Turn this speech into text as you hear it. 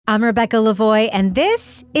I'm Rebecca Lavoie, and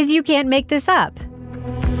this is You Can't Make This Up.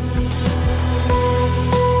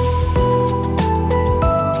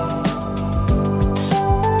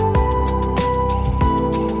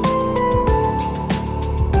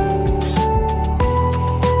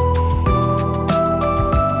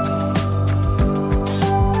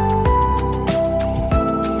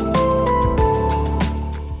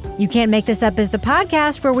 You Can't Make This Up is the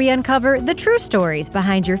podcast where we uncover the true stories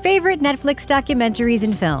behind your favorite Netflix documentaries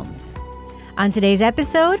and films. On today's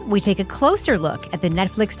episode, we take a closer look at the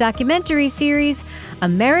Netflix documentary series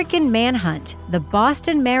American Manhunt, the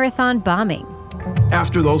Boston Marathon bombing.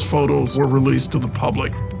 After those photos were released to the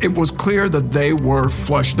public, it was clear that they were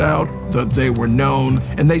flushed out, that they were known,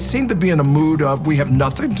 and they seemed to be in a mood of, we have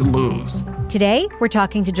nothing to lose. Today, we're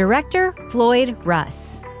talking to director Floyd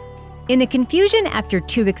Russ. In the confusion after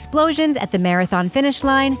two explosions at the marathon finish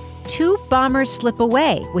line, two bombers slip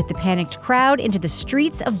away with the panicked crowd into the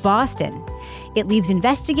streets of Boston. It leaves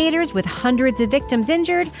investigators with hundreds of victims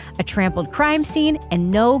injured, a trampled crime scene,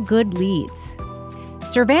 and no good leads.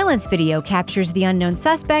 Surveillance video captures the unknown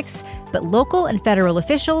suspects, but local and federal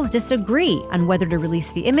officials disagree on whether to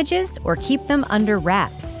release the images or keep them under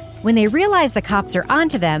wraps. When they realize the cops are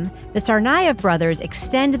onto them, the Tsarnaev brothers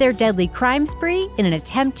extend their deadly crime spree in an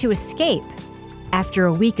attempt to escape. After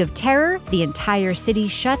a week of terror, the entire city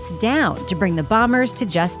shuts down to bring the bombers to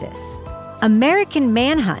justice. American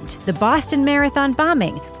Manhunt, the Boston Marathon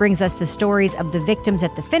bombing, brings us the stories of the victims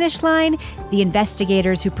at the finish line, the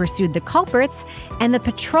investigators who pursued the culprits, and the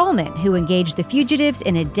patrolmen who engaged the fugitives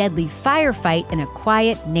in a deadly firefight in a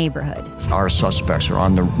quiet neighborhood. Our suspects are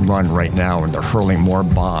on the run right now, and they're hurling more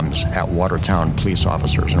bombs at Watertown police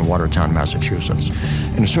officers in Watertown, Massachusetts.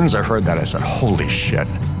 And as soon as I heard that, I said, holy shit.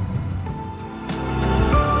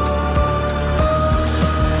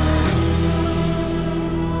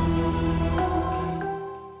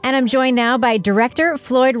 And I'm joined now by director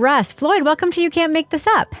Floyd Russ. Floyd, welcome to You Can't Make This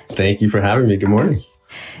Up. Thank you for having me. Good morning.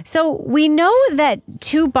 So we know that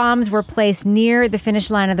two bombs were placed near the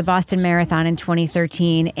finish line of the Boston Marathon in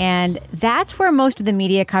 2013, and that's where most of the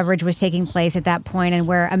media coverage was taking place at that point and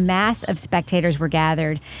where a mass of spectators were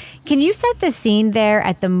gathered. Can you set the scene there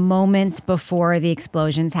at the moments before the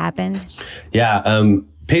explosions happened? Yeah,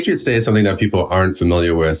 Patriots Day is something that people aren't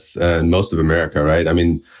familiar with in most of America, right? I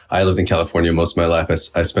mean, I lived in California most of my life.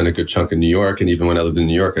 I spent a good chunk in New York, and even when I lived in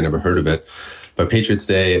New York, I never heard of it. But Patriots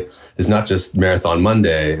Day is not just Marathon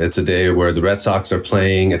Monday. It's a day where the Red Sox are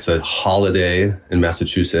playing. It's a holiday in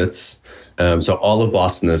Massachusetts. So all of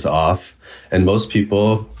Boston is off, and most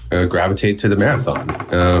people gravitate to the marathon.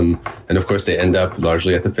 And of course, they end up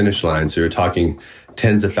largely at the finish line. So you're talking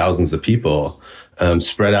tens of thousands of people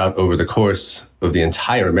spread out over the course of the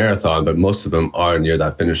entire marathon, but most of them are near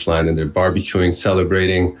that finish line, and they're barbecuing,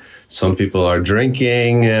 celebrating. Some people are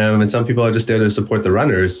drinking, and some people are just there to support the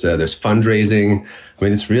runners. There's fundraising. I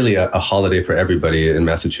mean, it's really a holiday for everybody in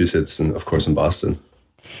Massachusetts and, of course, in Boston.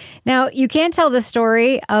 Now, you can't tell the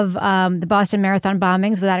story of the Boston Marathon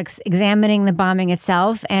bombings without examining the bombing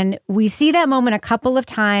itself. And we see that moment a couple of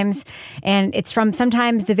times, and it's from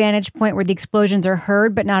sometimes the vantage point where the explosions are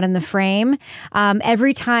heard, but not in the frame.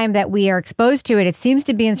 Every time that we are exposed to it, it seems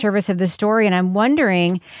to be in service of the story. And I'm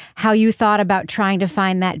wondering how you thought about trying to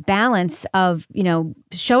find that balance of,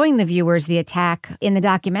 showing the viewers the attack in the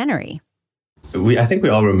documentary. I think we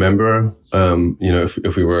all remember,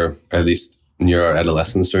 if we were at least near our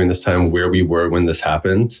adolescence during this time, where we were when this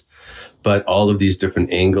happened. But all of these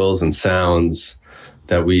different angles and sounds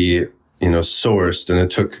that we, sourced, and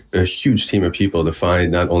it took a huge team of people to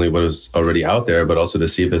find not only what was already out there, but also to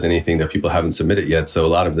see if there's anything that people haven't submitted yet. So a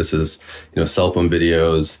lot of this is, cell phone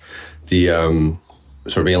videos, the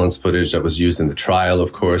surveillance footage that was used in the trial,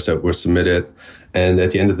 of course, that were submitted. And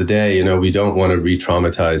at the end of the day, we don't want to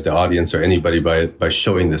re-traumatize the audience or anybody by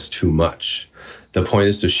showing this too much. The point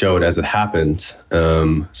is to show it as it happened,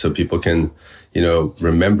 so people can,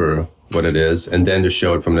 remember what it is, and then to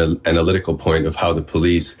show it from an analytical point of how the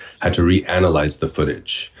police had to reanalyze the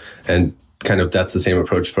footage. And kind of that's the same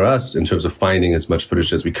approach for us in terms of finding as much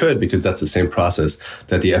footage as we could, because that's the same process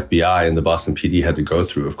that the FBI and the Boston PD had to go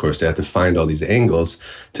through. Of course, they had to find all these angles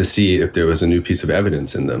to see if there was a new piece of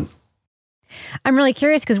evidence in them. I'm really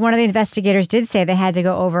curious because one of the investigators did say they had to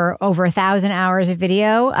go over 1,000 hours of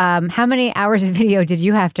video. How many hours of video did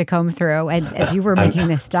you have to comb through as you were making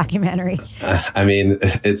this documentary? I mean,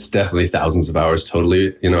 it's definitely thousands of hours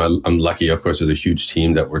totally. I'm lucky. Of course, there's a huge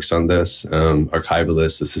team that works on this.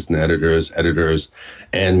 Archivalists, assistant editors,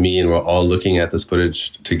 and me, and we're all looking at this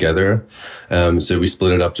footage together. So we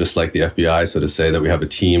split it up just like the FBI, so to say that we have a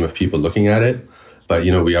team of people looking at it. But,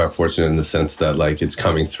 we are fortunate in the sense that like it's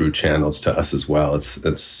coming through channels to us as well.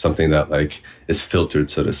 It's something that like is filtered,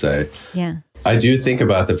 so to say. Yeah. I do think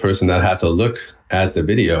about the person that had to look at the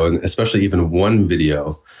video, and especially even one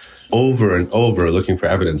video, over and over looking for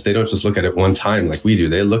evidence. They don't just look at it one time like we do.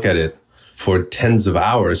 They look at it for tens of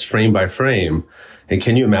hours, frame by frame. And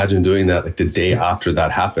can you imagine doing that like the day after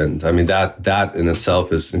that happened? I mean, that in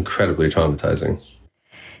itself is incredibly traumatizing.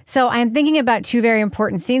 So I'm thinking about two very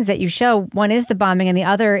important scenes that you show. One is the bombing and the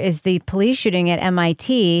other is the police shooting at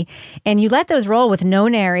MIT. And you let those roll with no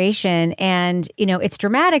narration. And, it's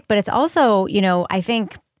dramatic, but it's also, I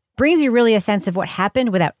think brings you really a sense of what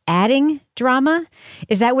happened without adding drama.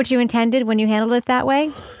 Is that what you intended when you handled it that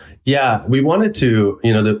way? Yeah, we wanted to,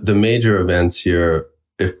 the major events here,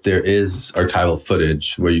 if there is archival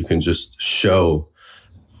footage where you can just show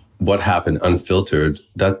what happened unfiltered,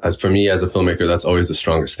 that for me as a filmmaker, that's always the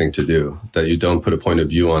strongest thing to do, that you don't put a point of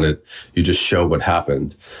view on it. You just show what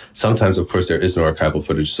happened. Sometimes, of course, there is no archival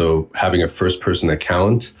footage. So having a first person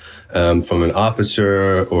account from an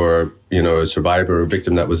officer or, a survivor or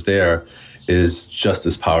victim that was there is just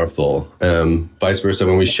as powerful. Vice versa,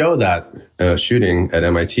 when we show that shooting at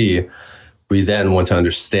MIT, we then want to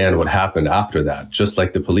understand what happened after that. Just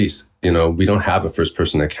like the police, we don't have a first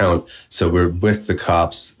person account. So we're with the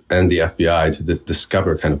cops and the FBI to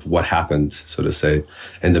discover kind of what happened, so to say.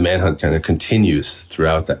 And the manhunt kind of continues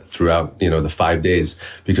throughout the 5 days,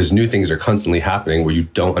 because new things are constantly happening where you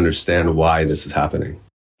don't understand why this is happening.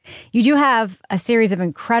 You do have a series of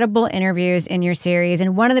incredible interviews in your series.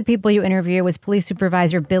 And one of the people you interview was police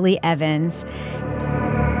supervisor Billy Evans.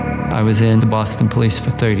 I was in the Boston Police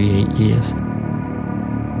for 38 years.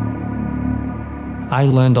 I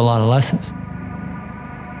learned a lot of lessons.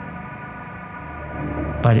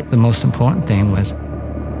 But the most important thing was,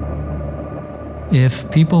 if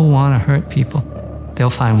people want to hurt people,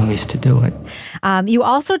 they'll find ways to do it. You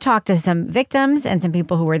also talked to some victims and some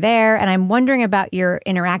people who were there, and I'm wondering about your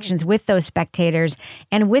interactions with those spectators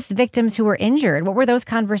and with victims who were injured. What were those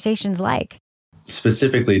conversations like?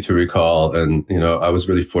 Specifically to recall, and I was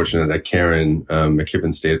really fortunate that Karen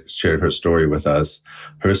McKibben shared her story with us.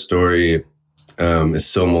 Her story is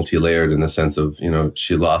so multi-layered in the sense of,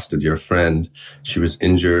 she lost a dear friend. She was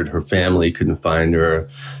injured. Her family couldn't find her.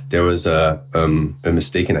 There was a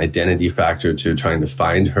mistaken identity factor to trying to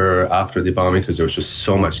find her after the bombing because there was just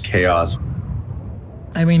so much chaos.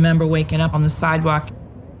 I remember waking up on the sidewalk.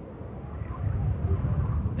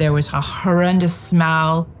 There was a horrendous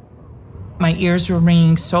smell. My ears were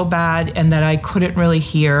ringing so bad and that I couldn't really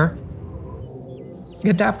hear.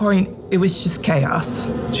 At that point, it was just chaos.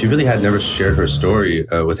 She really had never shared her story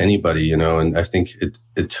with anybody, and I think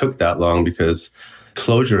it took that long because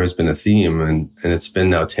closure has been a theme, and it's been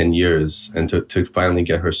now 10 years. And to finally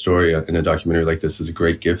get her story in a documentary like this is a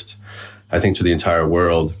great gift, I think, to the entire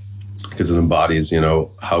world, because it embodies,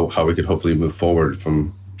 how we could hopefully move forward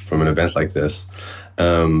from an event like this.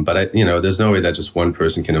 But there's no way that just one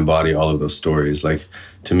person can embody all of those stories. Like,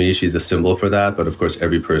 to me, she's a symbol for that. But of course,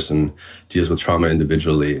 every person deals with trauma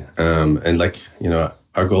individually.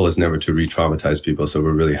 Our goal is never to re-traumatize people. So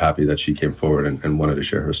we're really happy that she came forward and wanted to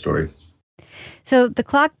share her story. So the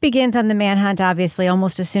clock begins on the manhunt, obviously,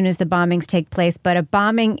 almost as soon as the bombings take place. But a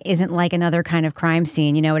bombing isn't like another kind of crime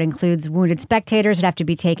scene. It includes wounded spectators that have to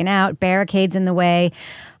be taken out, barricades in the way,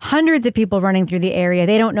 hundreds of people running through the area.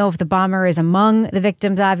 They don't know if the bomber is among the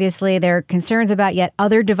victims, obviously. There are concerns about yet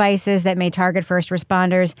other devices that may target first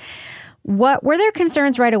responders. Were there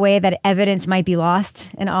concerns right away that evidence might be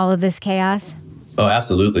lost in all of this chaos? Oh,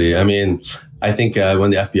 absolutely. I mean, I think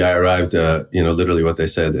when the FBI arrived, literally what they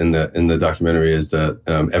said in the documentary is that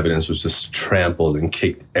evidence was just trampled and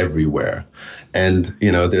kicked everywhere. And,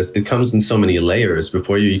 it comes in so many layers.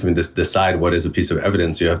 Before you even decide what is a piece of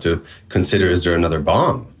evidence, you have to consider, is there another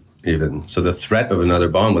bomb even? So the threat of another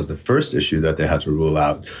bomb was the first issue that they had to rule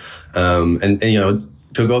out. And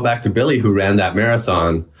to go back to Billy, who ran that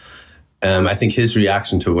marathon, I think his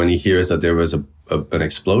reaction to when he hears that there was an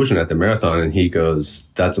explosion at the marathon, and he goes,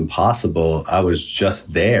 "That's impossible. I was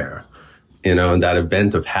just there," and that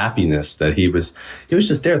event of happiness that he was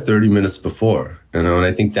just there 30 minutes before, and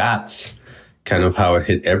I think that's kind of how it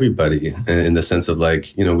hit everybody in the sense of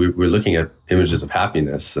like, we're looking at images of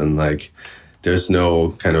happiness, and like, there's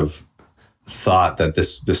no kind of thought that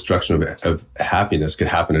this destruction of happiness could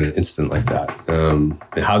happen in an instant like that.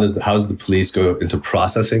 How does the police go into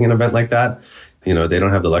processing an event like that? They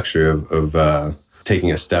don't have the luxury of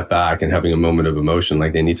taking a step back and having a moment of emotion.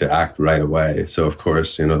 Like, they need to act right away. So of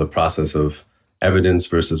course, the process of evidence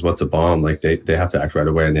versus what's a bomb, like they have to act right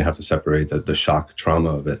away, and they have to separate the shock trauma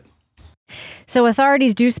of it. So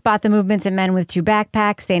authorities do spot the movements of men with two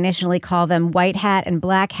backpacks. They initially call them white hat and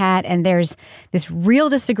black hat. And there's this real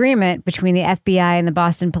disagreement between the FBI and the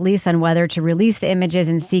Boston police on whether to release the images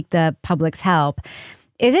and seek the public's help.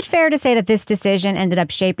 Is it fair to say that this decision ended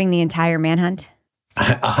up shaping the entire manhunt?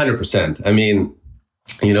 100%. I mean,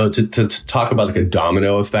 to talk about like a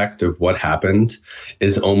domino effect of what happened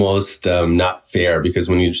is almost not fair, because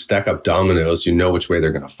when you stack up dominoes, you know which way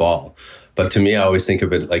they're going to fall. But to me, I always think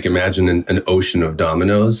of it like, imagine an ocean of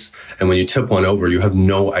dominoes. And when you tip one over, you have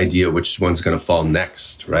no idea which one's going to fall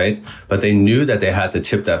next, right? But they knew that they had to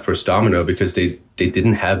tip that first domino because they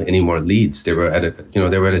didn't have any more leads. They were at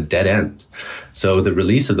a dead end. So the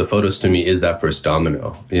release of the photos to me is that first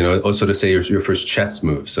domino, also to say your first chess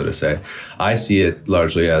move, so to say. I see it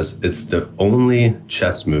largely as it's the only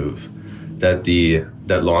chess move that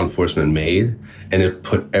law enforcement made, and it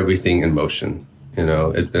put everything in motion.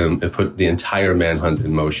 It put the entire manhunt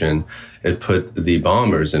in motion. It put the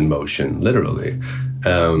bombers in motion, literally.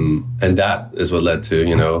 And that is what led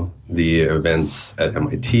to, the events at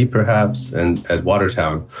MIT, perhaps, and at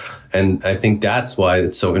Watertown. And I think that's why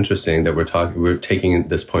it's so interesting that we're taking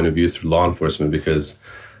this point of view through law enforcement, because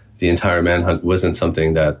the entire manhunt wasn't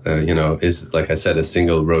something that, is, like I said, a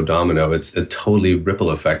single row domino. It's a totally ripple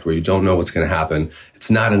effect where you don't know what's going to happen.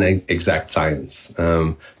 It's not an exact science.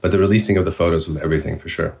 But the releasing of the photos was everything for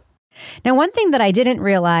sure. Now, one thing that I didn't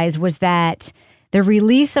realize was that the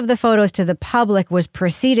release of the photos to the public was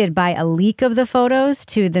preceded by a leak of the photos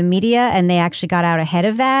to the media, and they actually got out ahead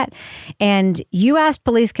of that. And you asked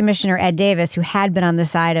Police Commissioner Ed Davis, who had been on the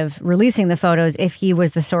side of releasing the photos, if he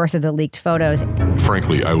was the source of the leaked photos.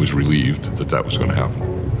 Frankly, I was relieved that was going to happen.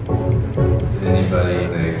 Did anybody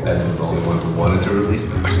think Ed was the only one who wanted to release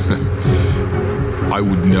them? I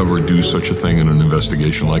would never do such a thing in an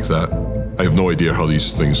investigation like that. I have no idea how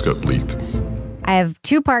these things got leaked. I have a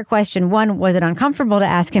two-part question. One, was it uncomfortable to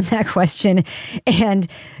ask him that question? And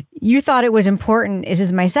you thought it was important, this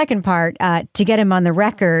is my second part, to get him on the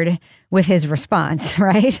record with his response,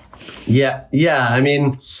 right? Yeah. I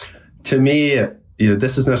mean, to me,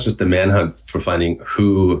 this is not just a manhunt for finding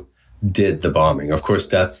who did the bombing. Of course,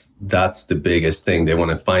 that's the biggest thing. They want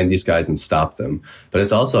to find these guys and stop them. But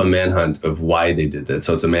it's also a manhunt of why they did it.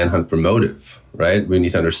 So it's a manhunt for motive, right? We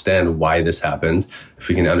need to understand why this happened. If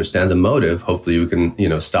we can understand the motive, hopefully we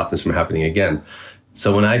can, stop this from happening again.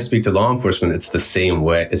 So when I speak to law enforcement, it's the same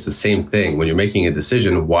way. It's the same thing. When you're making a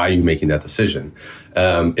decision, why are you making that decision?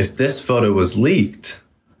 If this photo was leaked,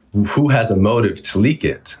 who has a motive to leak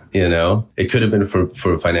it? It could have been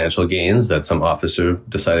for financial gains, that some officer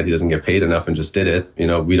decided he doesn't get paid enough and just did it.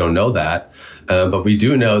 We don't know that. But we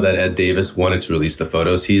do know that Ed Davis wanted to release the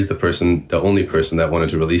photos. He's the only person that wanted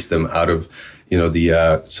to release them out of,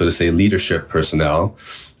 the, so to say, leadership personnel.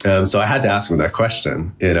 So I had to ask him that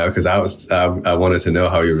question, because I wanted to know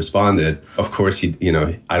how he responded. Of course,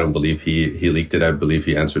 I don't believe he leaked it. I believe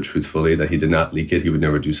he answered truthfully that he did not leak it. He would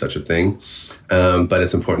never do such a thing. But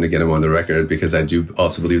it's important to get him on the record, because I do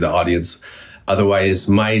also believe the audience otherwise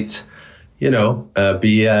might,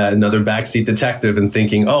 be another backseat detective and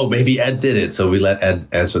thinking, oh, maybe Ed did it. So we let Ed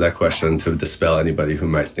answer that question to dispel anybody who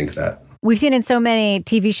might think that. We've seen in so many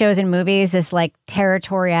TV shows and movies this like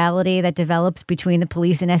territoriality that develops between the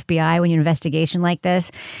police and FBI when you investigation like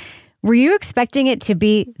this. Were you expecting it to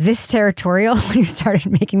be this territorial when you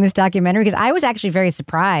started making this documentary? Because I was actually very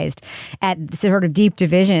surprised at the sort of deep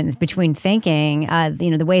divisions between thinking,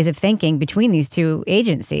 the ways of thinking between these two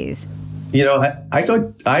agencies.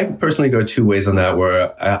 I personally go two ways on that,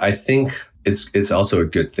 where I think it's also a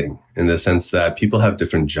good thing in the sense that people have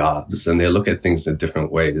different jobs and they look at things in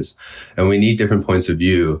different ways. And we need different points of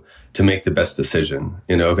view to make the best decision.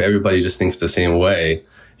 If everybody just thinks the same way,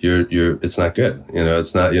 it's not good.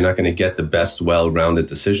 You're not going to get the best well-rounded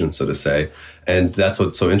decision, so to say. And that's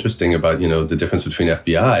what's so interesting about, the difference between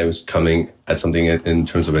FBI was coming at something in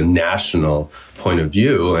terms of a national point of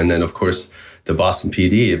view. And then, of course, the Boston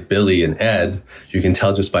PD, Billy and Ed, you can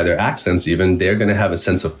tell just by their accents even, they're going to have a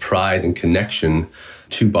sense of pride and connection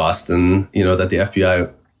to Boston, that the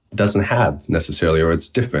FBI doesn't have necessarily, or it's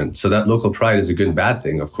different. So that local pride is a good and bad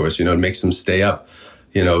thing, of course. It makes them stay up,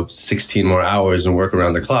 16 more hours and work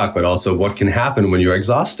around the clock. But also what can happen when you're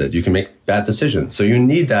exhausted? You can make bad decisions. So you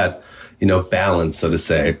need that, balance, so to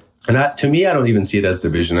say. And to me, I don't even see it as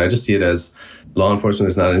division. I just see it as law enforcement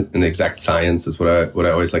is not an exact science, is what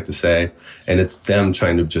I always like to say. And it's them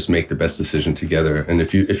trying to just make the best decision together. And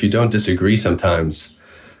if you don't disagree sometimes,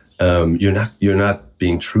 you're not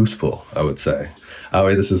being truthful, I would say. I don't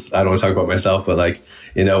want to talk about myself, but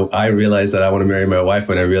I realized that I want to marry my wife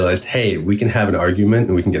when I realized, hey, we can have an argument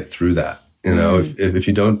and we can get through that. If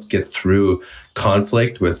you don't get through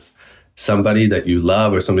conflict with somebody that you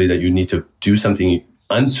love or somebody that you need to do something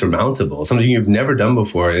unsurmountable, something you've never done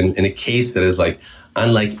before in a case that is like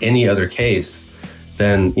unlike any other case,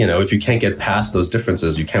 then, you know, if you can't get past those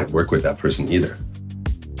differences, you can't work with that person either.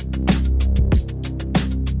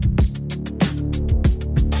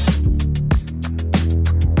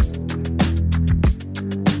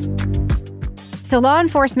 So law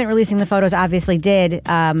enforcement releasing the photos obviously did, get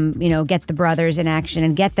the brothers in action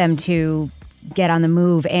and get them to get on the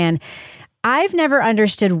move. And I've never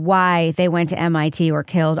understood why they went to MIT or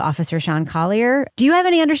killed Officer Sean Collier. Do you have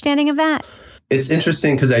any understanding of that? It's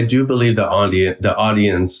interesting because I do believe the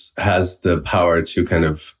audience has the power to kind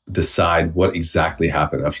of decide what exactly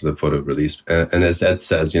happened after the photo release. And as Ed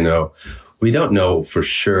says, you know, we don't know for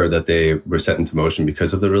sure that they were set into motion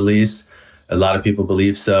because of the release. A lot of people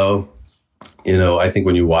believe so. You know, I think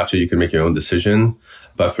when you watch it, you can make your own decision.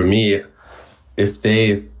 But for me, if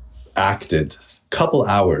they acted a couple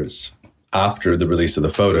hours after the release of the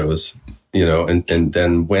photos, you know, and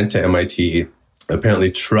then went to MIT, apparently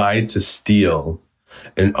tried to steal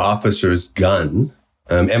an officer's gun.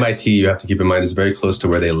 MIT, you have to keep in mind, is very close to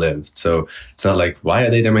where they lived. So it's not like, why are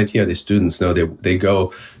they at MIT? Are they students? No, they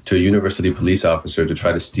go to a university police officer to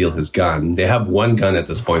try to steal his gun. They have one gun at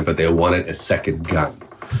this point, but they wanted a second gun.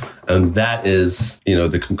 And that is, you know,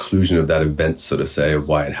 the conclusion of that event, so to say, of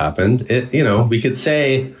why it happened. We could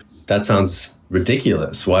say that sounds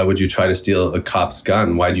ridiculous. Why would you try to steal a cop's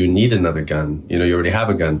gun? Why do you need another gun? You know, you already have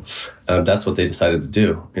a gun. That's what they decided to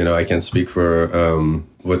do. You know, I can't speak for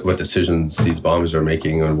what decisions these bombers are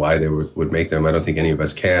making and why they would make them. I don't think any of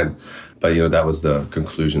us can. But, you know, that was the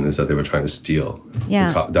conclusion, is that they were trying to steal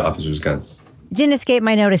the officer's gun. Didn't escape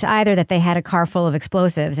my notice either that they had a car full of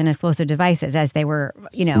explosives and explosive devices as they were,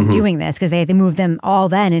 doing this, because they moved them all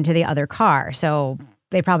then into the other car. So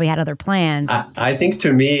they probably had other plans. I think,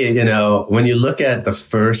 to me, you know, when you look at the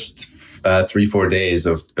first 3-4 days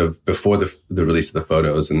of before the release of the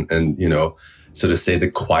photos and you know, so to say, the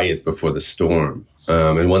quiet before the storm,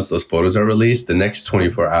 and once those photos are released, the next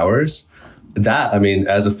 24 hours, that, I mean,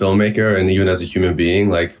 as a filmmaker and even as a human being,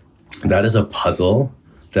 like, that is a puzzle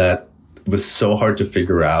that was so hard to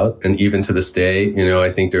figure out. And even to this day, you know,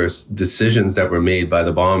 I think there's decisions that were made by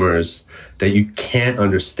the bombers that you can't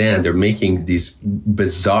understand. They're making these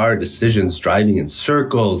bizarre decisions, driving in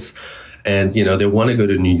circles. And, you know, they want to go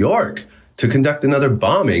to New York to conduct another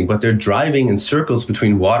bombing, but they're driving in circles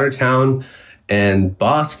between Watertown and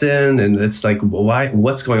Boston. And it's like, why?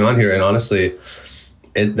 What's going on here? And honestly,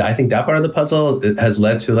 I think that part of the puzzle, it has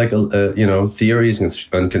led to like theories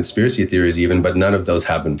and conspiracy theories even, but none of those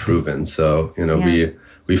have been proven. So, you know,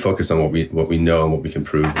 we focus on what we know and what we can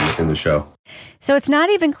prove in the show. So it's not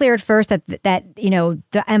even clear at first that you know,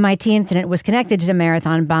 the MIT incident was connected to the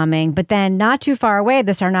marathon bombing, but then not too far away,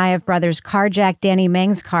 the Tsarnaev brothers carjacked Danny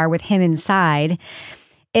Meng's car with him inside.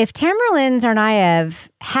 If Tamerlan Tsarnaev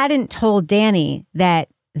hadn't told Danny that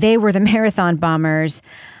they were the marathon bombers,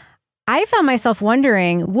 I found myself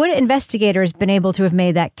wondering, would investigators been able to have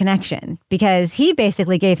made that connection? Because he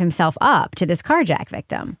basically gave himself up to this carjack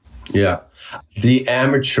victim. Yeah. The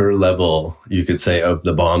amateur level, you could say, of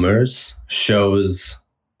the bombers shows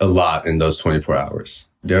a lot in those 24 hours.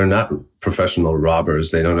 They're not professional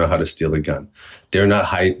robbers. They don't know how to steal a gun. They don't know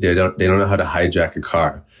how to hijack a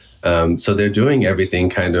car. So they're doing everything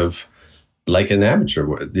kind of like an amateur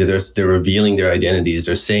would. They're revealing their identities.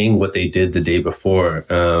 They're saying what they did the day before,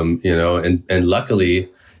 and luckily,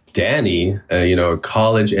 Danny, a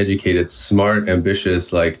college-educated, smart,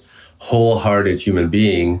 ambitious, like wholehearted human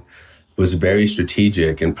being, was very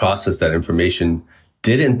strategic and processed that information,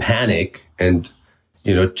 didn't panic, and,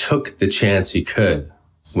 took the chance he could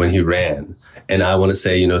when he ran. And I want to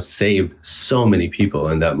say, saved so many people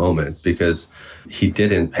in that moment because he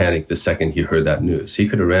didn't panic the second he heard that news. He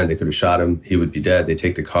could have ran. They could have shot him. He would be dead. They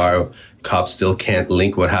take the car. Cops still can't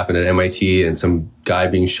link what happened at MIT and some guy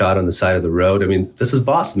being shot on the side of the road. I mean, this is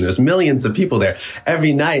Boston. There's millions of people there.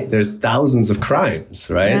 Every night, there's thousands of crimes,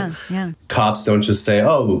 right? Yeah. Cops don't just say,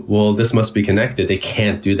 oh, well, this must be connected. They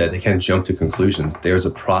can't do that. They can't jump to conclusions. There's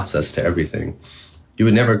a process to everything. You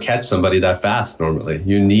would never catch somebody that fast normally.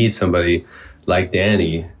 You need somebody like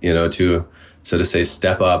Danny, to, so to say,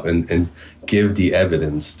 step up and give the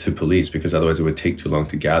evidence to police, because otherwise it would take too long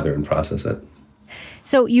to gather and process it.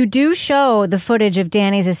 So you do show the footage of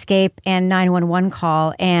Danny's escape and 911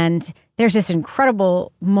 call, and there's this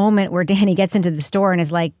incredible moment where Danny gets into the store and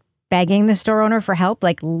is like begging the store owner for help,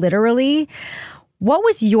 like literally. What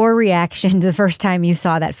was your reaction the first time you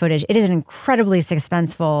saw that footage? It is an incredibly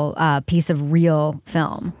suspenseful piece of real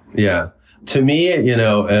film. Yeah. To me,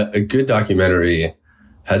 a good documentary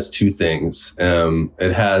has two things.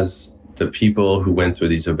 It has the people who went through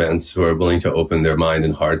these events who are willing to open their mind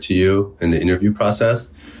and heart to you in the interview process.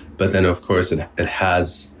 But then, of course, it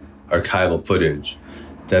has archival footage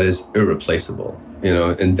that is irreplaceable,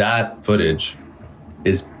 and that footage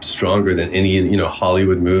is stronger than any,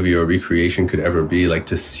 Hollywood movie or recreation could ever be. Like,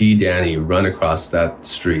 to see Danny run across that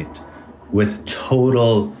street with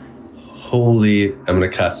total, holy, I'm going to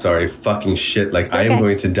cuss, sorry, fucking shit. Like, I am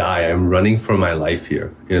going to die. I'm running for my life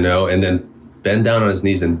here, and then bend down on his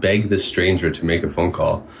knees and beg this stranger to make a phone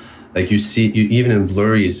call. Like, you even in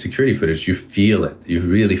blurry security footage, you feel it. You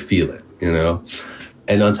really feel it,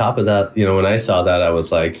 And on top of that, when I saw that, I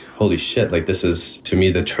was like, holy shit, like, this is, to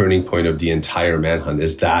me, the turning point of the entire Manhunt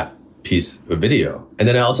is that piece of video. And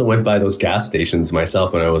then I also went by those gas stations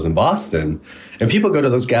myself when I was in Boston. And people go to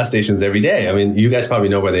those gas stations every day. I mean, you guys probably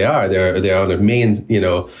know where they are. They're on a main,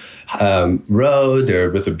 road. They're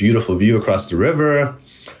with a beautiful view across the river.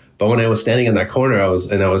 But when I was standing in that corner, I was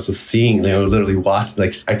just seeing, literally watch,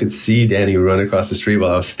 like, I could see Danny run across the street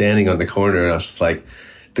while I was standing on the corner. And I was just like,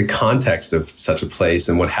 the context of such a place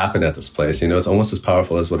and what happened at this place, it's almost as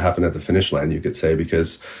powerful as what happened at the finish line, you could say,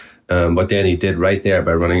 because what Danny did right there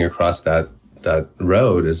by running across that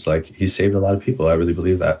road is like, he saved a lot of people. I really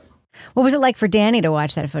believe that. What was it like for Danny to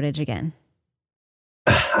watch that footage again?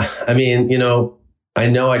 I mean, I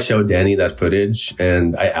know I showed Danny that footage,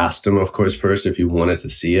 and I asked him, of course, first if he wanted to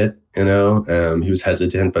see it. He was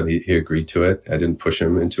hesitant, but he agreed to it. I didn't push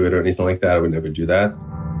him into it or anything like that. I would never do that.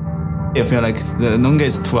 I feel like the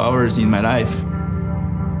longest 2 hours in my life.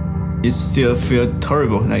 It still feels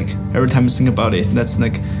terrible. Like, every time I think about it, that's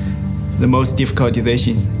like the most difficult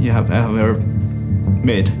decision I have ever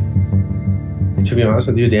made. To be honest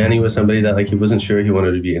with you, Danny was somebody that, like, he wasn't sure he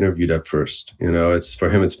wanted to be interviewed at first. It's for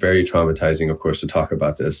him, it's very traumatizing, of course, to talk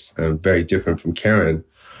about this. Very different from Karen.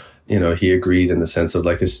 He agreed in the sense of,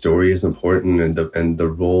 like, his story is important, and the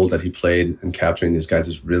role that he played in capturing these guys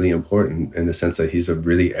is really important in the sense that he's a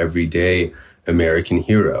really everyday American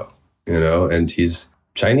hero, and he's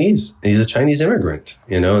Chinese. He's a Chinese immigrant,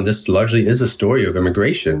 and this largely is a story of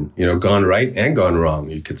immigration, gone right and gone wrong,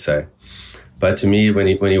 you could say. But to me, when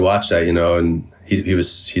he watched that, and he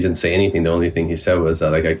didn't say anything. The only thing he said was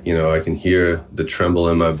that, like, I can hear the tremble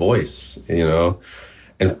in my voice,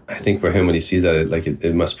 And I think for him, when he sees that,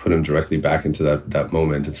 it must put him directly back into that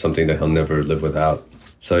moment. It's something that he'll never live without.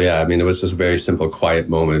 So yeah, I mean, it was just a very simple, quiet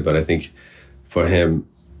moment. But I think for him,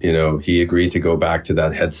 he agreed to go back to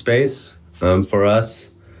that headspace for us.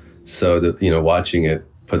 So that, watching it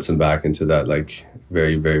puts him back into that, like,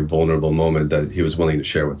 very, very vulnerable moment that he was willing to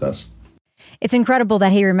share with us. It's incredible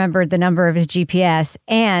that he remembered the number of his GPS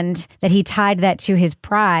and that he tied that to his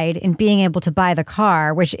pride in being able to buy the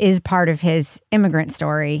car, which is part of his immigrant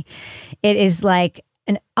story. It is like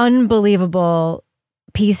an unbelievable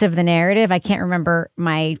piece of the narrative. I can't remember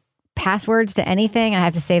my passwords to anything. I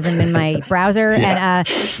have to save them in my browser. Yeah.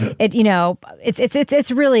 And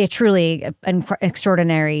it's really a truly an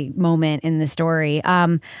extraordinary moment in the story.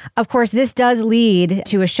 Of course, this does lead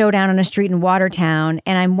to a showdown on a street in Watertown.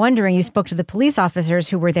 And I'm wondering, you spoke to the police officers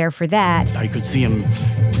who were there for that. I could see him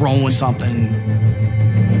throwing something.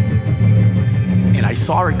 And I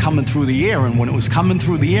saw it coming through the air. And when it was coming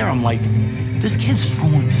through the air, I'm like, this kid's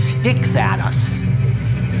throwing sticks at us.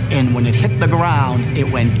 And when it hit the ground,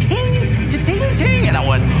 it went ting, ting, ting, and I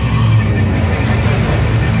went...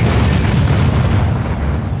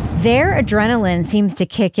 Their adrenaline seems to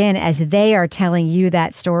kick in as they are telling you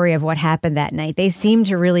that story of what happened that night. They seem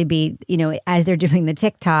to really be, as they're doing the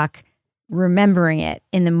TikTok, remembering it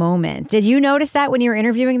in the moment. Did you notice that when you were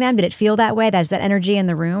interviewing them? Did it feel that way? That's that energy in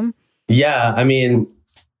the room? Yeah, I mean...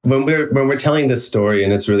 When we're telling this story,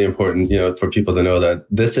 and it's really important, for people to know that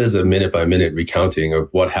this is a minute by minute recounting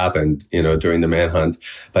of what happened, during the manhunt.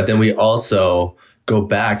 But then we also go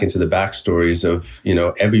back into the backstories of,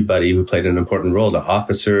 everybody who played an important role, the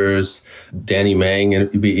officers, Danny Mang,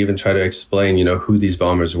 and we even try to explain, who these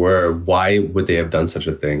bombers were, why would they have done such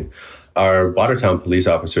a thing. Our Watertown police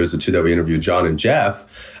officers, the two that we interviewed, John and Jeff,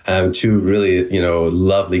 two really,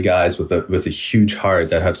 lovely guys with a huge heart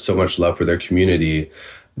that have so much love for their community.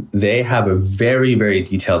 They have a very, very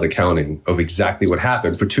detailed accounting of exactly what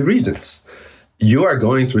happened for two reasons. You are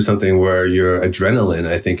going through something where your adrenaline,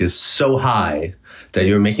 I think, is so high that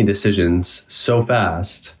you're making decisions so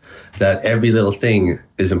fast that every little thing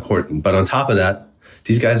is important. But on top of that,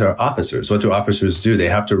 these guys are officers. What do officers do? They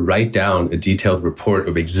have to write down a detailed report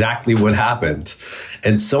of exactly what happened.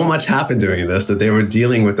 And so much happened during this that they were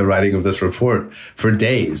dealing with the writing of this report for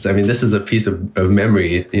days. I mean, this is a piece of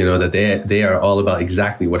memory, that they are all about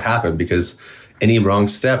exactly what happened, because any wrong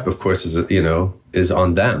step, of course, is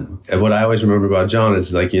on them. And what I always remember about John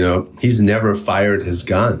is, like, he's never fired his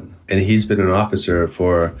gun. And he's been an officer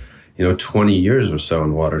for, 20 years or so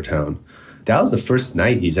in Watertown. That was the first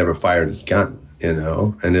night he's ever fired his gun, and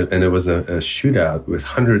it was a shootout with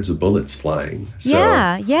hundreds of bullets flying. So,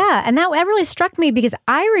 yeah. And that really struck me because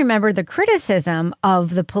I remember the criticism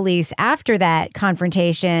of the police after that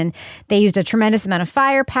confrontation. They used a tremendous amount of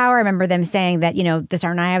firepower. I remember them saying that, the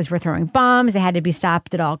Tsarnaevs were throwing bombs. They had to be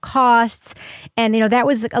stopped at all costs. And, that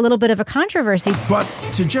was a little bit of a controversy. But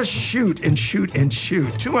to just shoot and shoot and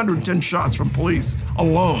shoot, 210 shots from police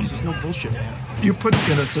alone. This is no bullshit, man. You put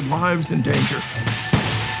innocent lives in danger.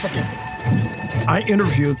 I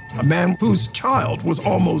interviewed a man whose child was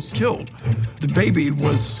almost killed. The baby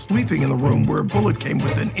was sleeping in the room where a bullet came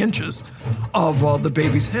within inches of the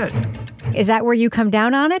baby's head. Is that where you come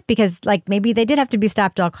down on it? Because maybe they did have to be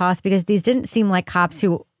stopped at all costs because these didn't seem like cops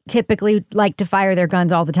who typically like to fire their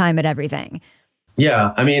guns all the time at everything.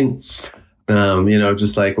 Yeah, I mean,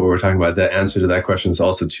 just like what we're talking about, the answer to that question is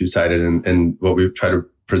also two-sided. And what we try to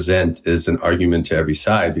present is an argument to every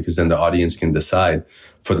side, because then the audience can decide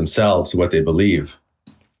for themselves what they believe.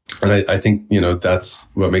 And I think, that's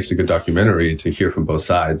what makes a good documentary, to hear from both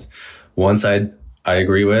sides. One side I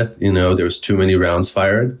agree with, there was too many rounds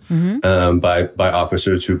fired by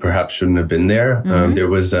officers who perhaps shouldn't have been there. It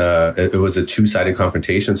was a two-sided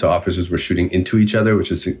confrontation. So officers were shooting into each other,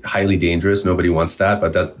 which is highly dangerous. Nobody wants that,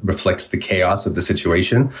 but that reflects the chaos of the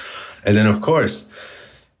situation. And then, of course,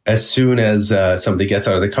 as soon as somebody gets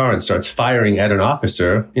out of the car and starts firing at an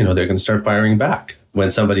officer, they're going to start firing back. When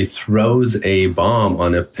somebody throws a bomb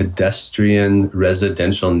on a pedestrian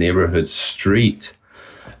residential neighborhood street,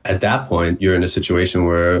 at that point, you're in a situation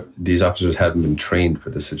where these officers haven't been trained for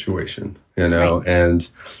the situation, right. And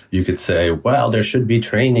you could say, well, there should be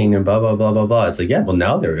training and blah, blah, blah, blah, blah. It's like, yeah, well,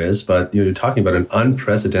 now there is, but you're talking about an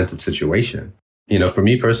unprecedented situation. For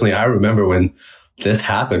me personally, I remember when this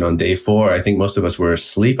happened on day 4. I think most of us were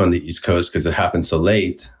asleep on the East Coast because it happened so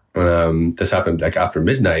late. This happened after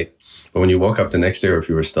midnight. But when you woke up the next day, or if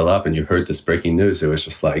you were still up and you heard this breaking news, it was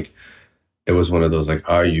just it was one of those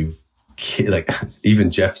are you kidding? Even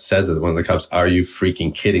Jeff says it, one of the cops, are you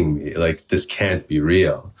freaking kidding me? This can't be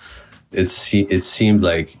real. It seemed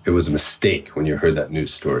like it was a mistake when you heard that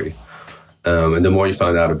news story. And the more you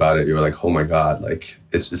found out about it, you were like, oh my God,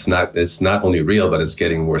 it's not only real, but it's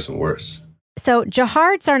getting worse and worse. So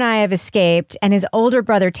Jahar Tsarnaev escaped, and his older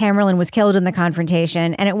brother Tamerlan was killed in the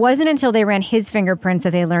confrontation. And it wasn't until they ran his fingerprints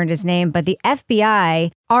that they learned his name. But the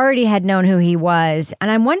FBI already had known who he was.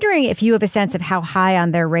 And I'm wondering if you have a sense of how high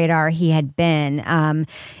on their radar he had been.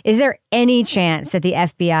 Is there any chance that the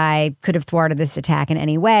FBI could have thwarted this attack in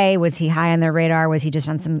any way? Was he high on their radar? Was he just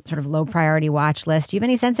on some sort of low priority watch list? Do you have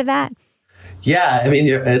any sense of that? Yeah, I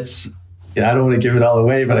mean, I don't want to give it all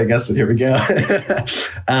away, but I guess here we go.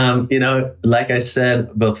 Like I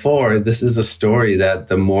said before, this is a story that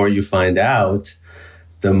the more you find out,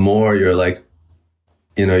 the more you're like,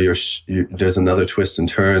 there's another twist and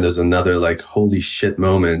turn. There's another holy shit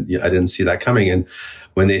moment. I didn't see that coming. And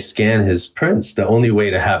when they scan his prints, the only way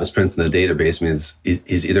to have his prints in the database means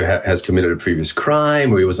he's either has committed a previous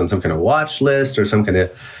crime, or he was on some kind of watch list or some kind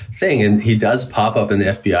of thing. And he does pop up in the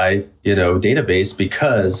FBI, database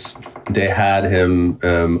because they had him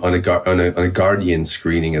on a Guardian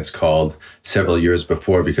screening, it's called, several years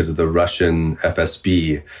before, because of the Russian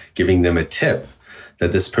FSB giving them a tip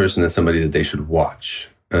that this person is somebody that they should watch.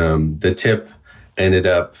 The tip ended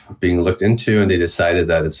up being looked into, and they decided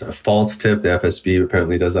that it's a false tip. The FSB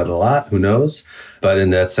apparently does that a lot. Who knows? But in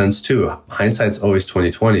that sense, too, hindsight's always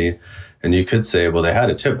 20/20. And you could say, well, they had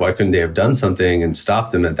a tip. Why couldn't they have done something and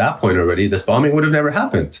stopped them at that point already? This bombing would have never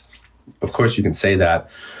happened. Of course, you can say that.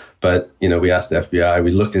 But, we asked the FBI.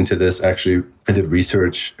 We looked into this. Actually, I did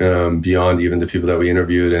research beyond even the people that we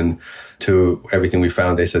interviewed. And to everything we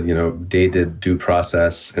found, they said, they did due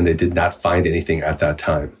process and they did not find anything at that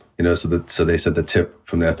time. So they said the tip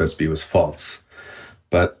from the FSB was false.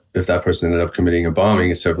 But if that person ended up committing a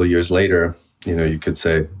bombing several years later, you could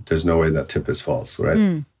say there's no way that tip is false, right?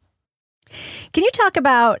 Mm. Can you talk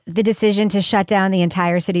about the decision to shut down the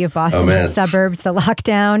entire city of Boston and suburbs, the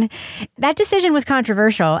lockdown? That decision was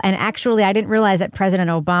controversial. And actually, I didn't realize that President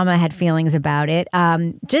Obama had feelings about it.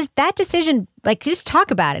 Just that decision, just talk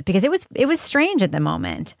about it, because it was strange at the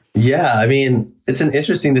moment. Yeah, I mean, it's an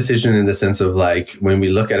interesting decision in the sense of when we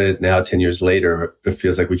look at it now, 10 years later, it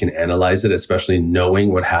feels like we can analyze it, especially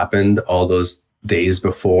knowing what happened all those days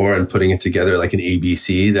before and putting it together like an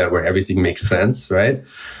ABC where everything makes sense, right?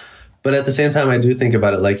 But at the same time, I do think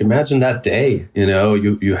about it imagine that day,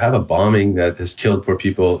 you have a bombing that has killed 4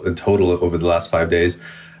 people in total over the last 5 days,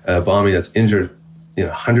 a bombing that's injured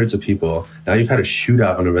hundreds of people. Now you've had a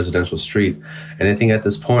shootout on a residential street. And I think at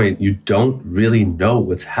this point, you don't really know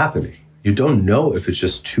what's happening. You don't know if it's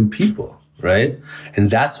just two people, right? And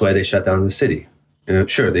that's why they shut down the city.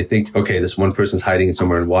 Sure, they think, okay, this one person's hiding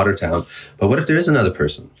somewhere in Watertown, but what if there is another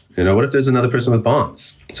person? What if there's another person with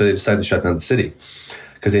bombs? So they decide to shut down the city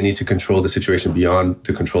because they need to control the situation beyond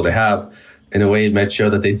the control they have. In a way, it might show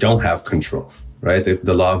that they don't have control, right?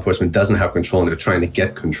 The law enforcement doesn't have control and they're trying to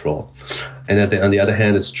get control. And on the other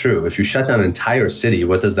hand, it's true. If you shut down an entire city,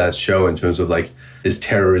 what does that show in terms of is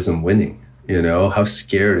terrorism winning? How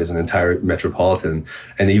scared is an entire metropolitan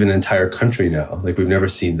and even an entire country now? We've never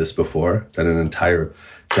seen this before, that an entire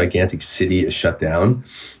gigantic city is shut down.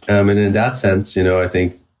 And in that sense, I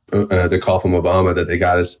think the call from Obama that they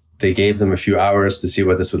got is they gave them a few hours to see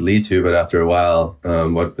what this would lead to. But after a while,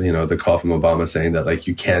 the call from Obama saying that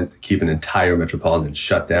you can't keep an entire metropolitan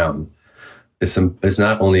shut down is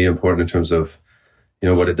not only important in terms of,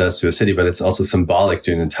 what it does to a city, but it's also symbolic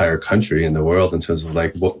to an entire country in the world in terms of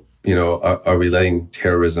what, are we letting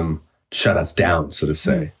terrorism shut us down, so to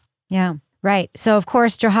say? Yeah, right. So, of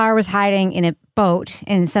course, Johar was hiding in a boat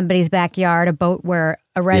in somebody's backyard, a boat where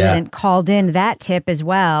a resident called in that tip as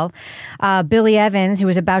well. Billy Evans, who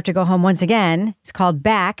was about to go home once again, is called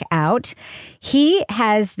back out. He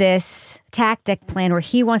has this tactic plan where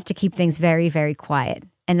he wants to keep things very, very quiet.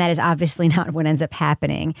 And that is obviously not what ends up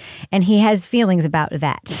happening. And he has feelings about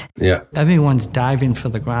that. Yeah. Everyone's diving for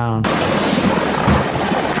the ground.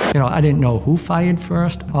 I didn't know who fired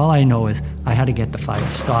first. All I know is I had to get the fire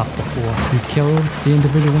stopped before we killed the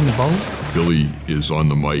individual in the boat. Billy is on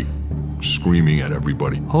the mic screaming at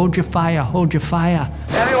everybody. Hold your fire, hold your fire.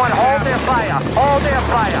 Everyone hold their fire, hold their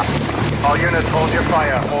fire. All units hold your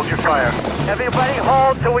fire, hold your fire. Everybody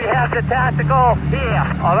hold till we have the tactical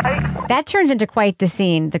here, all right? That turns into quite the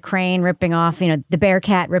scene. The crane ripping off, the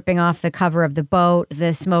Bearcat ripping off the cover of the boat,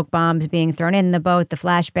 the smoke bombs being thrown in the boat, the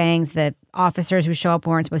flashbangs, the officers who show up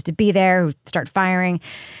who aren't supposed to be there, who start firing.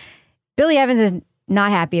 Billy Evans is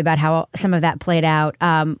not happy about how some of that played out.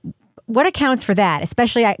 What accounts for that,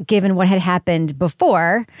 especially given what had happened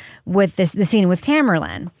before with the scene with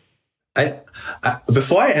Tamerlan?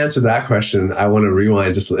 Before I answer that question, I want to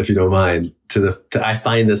rewind, just if you don't mind, I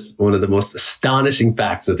find this one of the most astonishing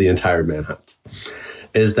facts of the entire Manhunt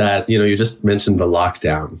is that, you just mentioned the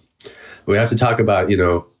lockdown. We have to talk about,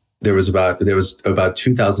 there was about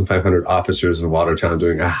 2,500 officers in Watertown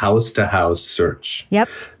doing a house-to-house search. Yep.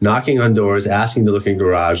 Knocking on doors, asking to look in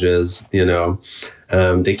garages,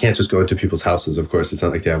 they can't just go into people's houses, of course. It's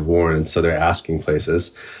not like they have warrants, so they're asking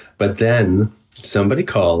places. But then somebody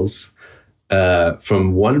calls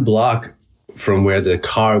from one block from where the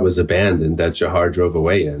car was abandoned that Johar drove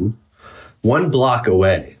away in, 1 block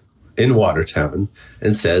away in Watertown,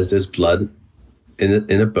 and says there's blood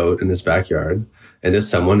in a boat in his backyard, and there's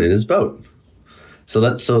someone in his boat.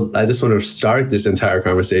 So I just want to start this entire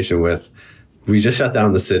conversation with, we just shut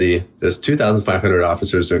down the city. There's 2,500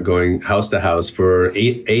 officers that are going house to house for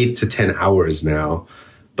 8 to 10 hours now.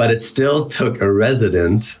 But it still took a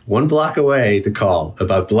resident 1 block away to call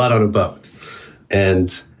about blood on a boat.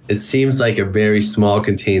 And it seems like a very small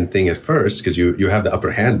contained thing at first because you have the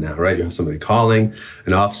upper hand now, right? You have somebody calling,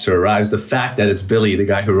 an officer arrives. The fact that it's Billy, the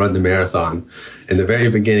guy who ran the marathon in the very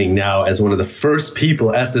beginning now as one of the first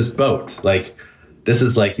people at this boat, this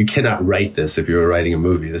is you cannot write this if you were writing a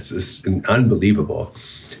movie. This is unbelievable.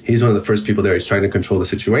 He's one of the first people there. He's trying to control the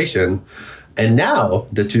situation. And now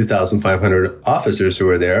the 2,500 officers who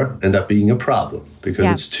are there end up being a problem because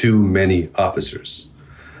it's too many officers.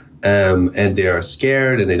 And they are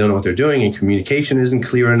scared and they don't know what they're doing and communication isn't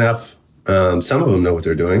clear enough. Some of them know what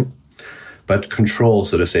they're doing, but control,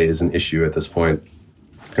 so to say, is an issue at this point.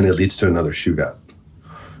 And it leads to another shootout,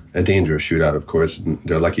 a dangerous shootout, of course. And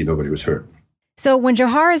they're lucky nobody was hurt. So when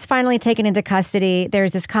Johar is finally taken into custody,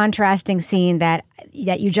 there's this contrasting scene that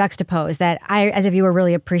you juxtapose that I, as a viewer,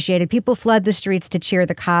 really appreciated. People flood the streets to cheer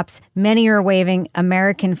the cops. Many are waving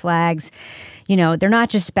American flags. They're not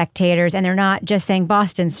just spectators, and they're not just saying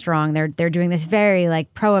Boston's strong. They're doing this very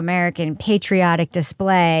pro-American patriotic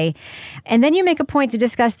display. And then you make a point to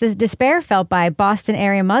discuss this despair felt by Boston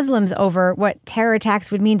area Muslims over what terror attacks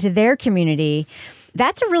would mean to their community.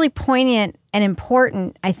 That's a really poignant and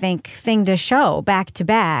important, I think, thing to show back to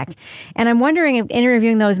back. And I'm wondering, if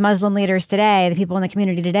interviewing those Muslim leaders today, the people in the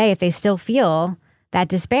community today, if they still feel that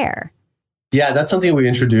despair. Yeah, that's something we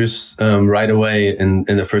introduced right away in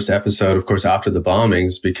the first episode, of course, after the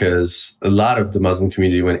bombings, because a lot of the Muslim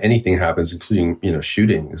community, when anything happens, including,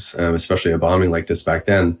 shootings, especially a bombing like this back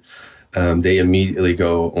then, they immediately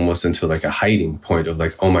go almost into like a hiding point of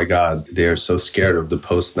like, oh my God, they're so scared of the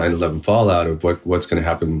post 9/11 fallout of what's going to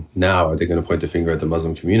happen now. Are they going to point the finger at the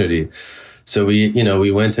Muslim community? So we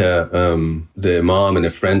went to the imam and a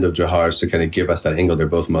friend of Jahar's to kind of give us that angle. They're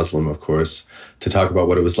both Muslim, of course, to talk about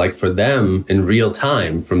what it was like for them in real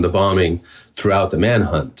time from the bombing throughout the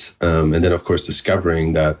manhunt. And then, of course,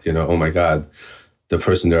 discovering that, oh my God, the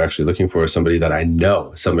person they're actually looking for is somebody that I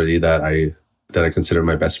know, somebody that I consider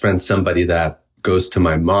my best friend, somebody that goes to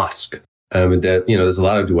my mosque. And that, there's a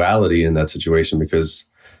lot of duality in that situation because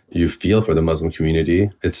you feel for the Muslim community.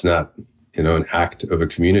 It's not, an act of a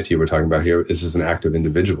community we're talking about here. This is an act of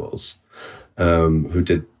individuals who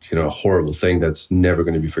did, a horrible thing that's never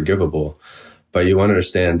going to be forgivable. But you want to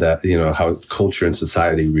understand that, how culture and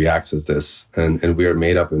society reacts as this. And we are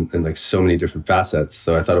made up in like so many different facets.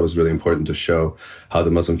 So I thought it was really important to show how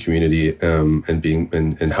the Muslim community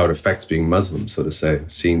and how it affects being Muslim, so to say,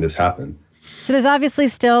 seeing this happen. So there's obviously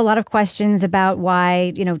still a lot of questions about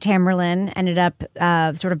why, Tamerlan ended up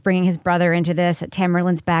sort of bringing his brother into this,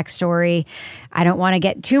 Tamerlan's backstory. I don't want to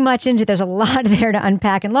get too much into it. There's a lot there to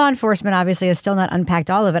unpack, and law enforcement obviously has still not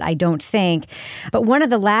unpacked all of it, I don't think. But one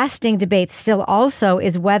of the lasting debates still also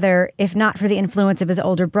is whether, if not for the influence of his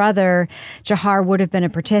older brother, Jahar would have been a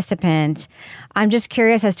participant. I'm just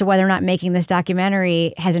curious as to whether or not making this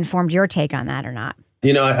documentary has informed your take on that or not.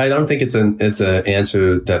 I don't think it's an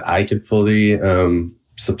answer that I could fully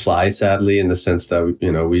supply, sadly, in the sense that,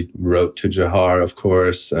 we wrote to Jahar, of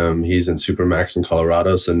course. He's in Supermax in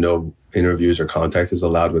Colorado, so no interviews or contact is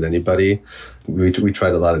allowed with anybody. We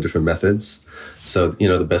tried a lot of different methods. So,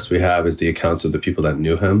 the best we have is the accounts of the people that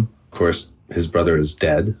knew him. Of course, his brother is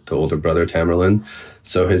dead, the older brother, Tamerlan.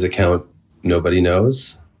 So his account, nobody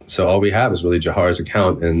knows. So all we have is really Jahar's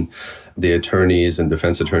account, and the attorneys and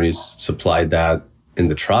defense attorneys supplied that in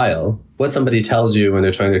the trial. What somebody tells you when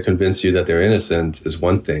they're trying to convince you that they're innocent is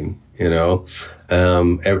one thing, all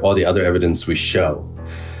the other evidence we show.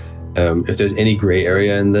 If there's any gray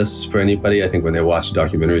area in this for anybody, I think when they watch the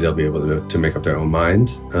documentary, they'll be able to make up their own mind.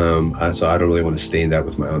 So I don't really want to stain that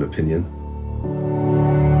with my own opinion.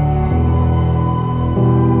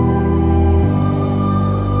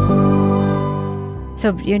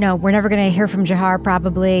 So, we're never going to hear from Jahar,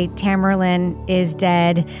 probably. Tamerlan is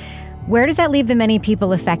dead. Where does that leave the many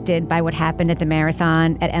people affected by what happened at the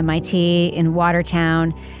marathon, at MIT, in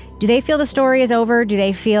Watertown? Do they feel the story is over? Do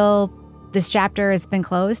they feel this chapter has been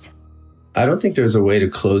closed? I don't think there's a way to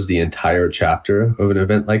close the entire chapter of an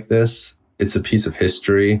event like this. It's a piece of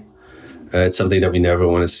history. It's something that we never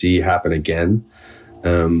want to see happen again.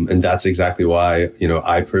 And that's exactly why,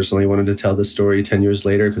 I personally wanted to tell this story 10 years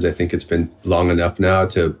later, because I think it's been long enough now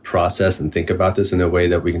to process and think about this in a way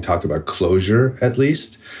that we can talk about closure, at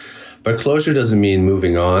least. But closure doesn't mean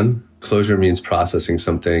moving on. Closure means processing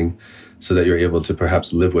something so that you're able to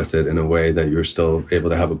perhaps live with it in a way that you're still able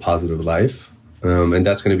to have a positive life. And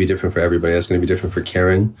that's going to be different for everybody. That's going to be different for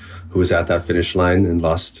Karen, who was at that finish line and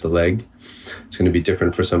lost the leg. It's going to be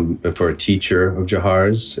different for a teacher of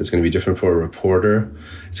Jahar's. It's going to be different for a reporter.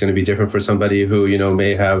 It's going to be different for somebody who,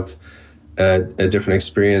 may have a different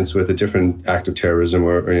experience with a different act of terrorism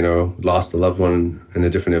or lost a loved one in a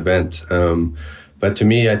different event. But to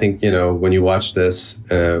me, I think, when you watch this,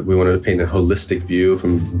 we wanted to paint a holistic view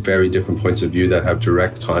from very different points of view that have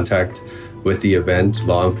direct contact with the event,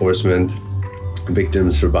 law enforcement,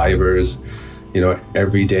 victims, survivors,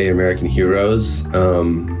 everyday American heroes.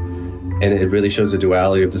 And it really shows the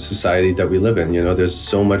duality of the society that we live in. There's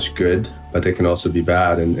so much good, but there can also be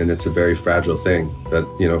bad. And it's a very fragile thing that,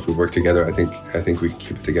 if we work together, I think we can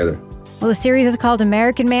keep it together. Well, the series is called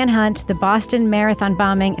American Manhunt, the Boston Marathon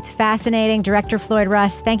Bombing. It's fascinating. Director Floyd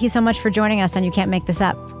Russ, thank you so much for joining us on You Can't Make This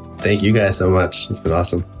Up. Thank you guys so much. It's been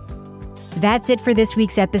awesome. That's it for this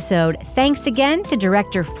week's episode. Thanks again to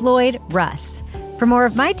director Floyd Russ. For more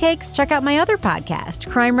of my takes, check out my other podcast,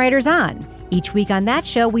 Crime Writers On. Each week on that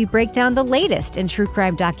show, we break down the latest in true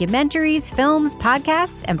crime documentaries, films,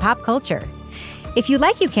 podcasts, and pop culture. If you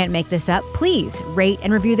like You Can't Make This Up, please rate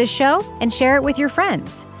and review this show and share it with your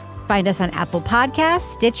friends. Find us on Apple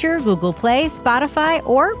Podcasts, Stitcher, Google Play, Spotify,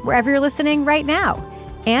 or wherever you're listening right now.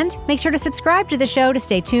 And make sure to subscribe to the show to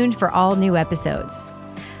stay tuned for all new episodes.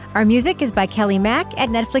 Our music is by Kelly Mack at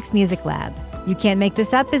Netflix Music Lab. You Can't Make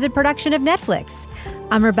This Up is a production of Netflix.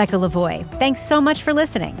 I'm Rebecca Lavoie. Thanks so much for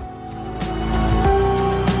listening.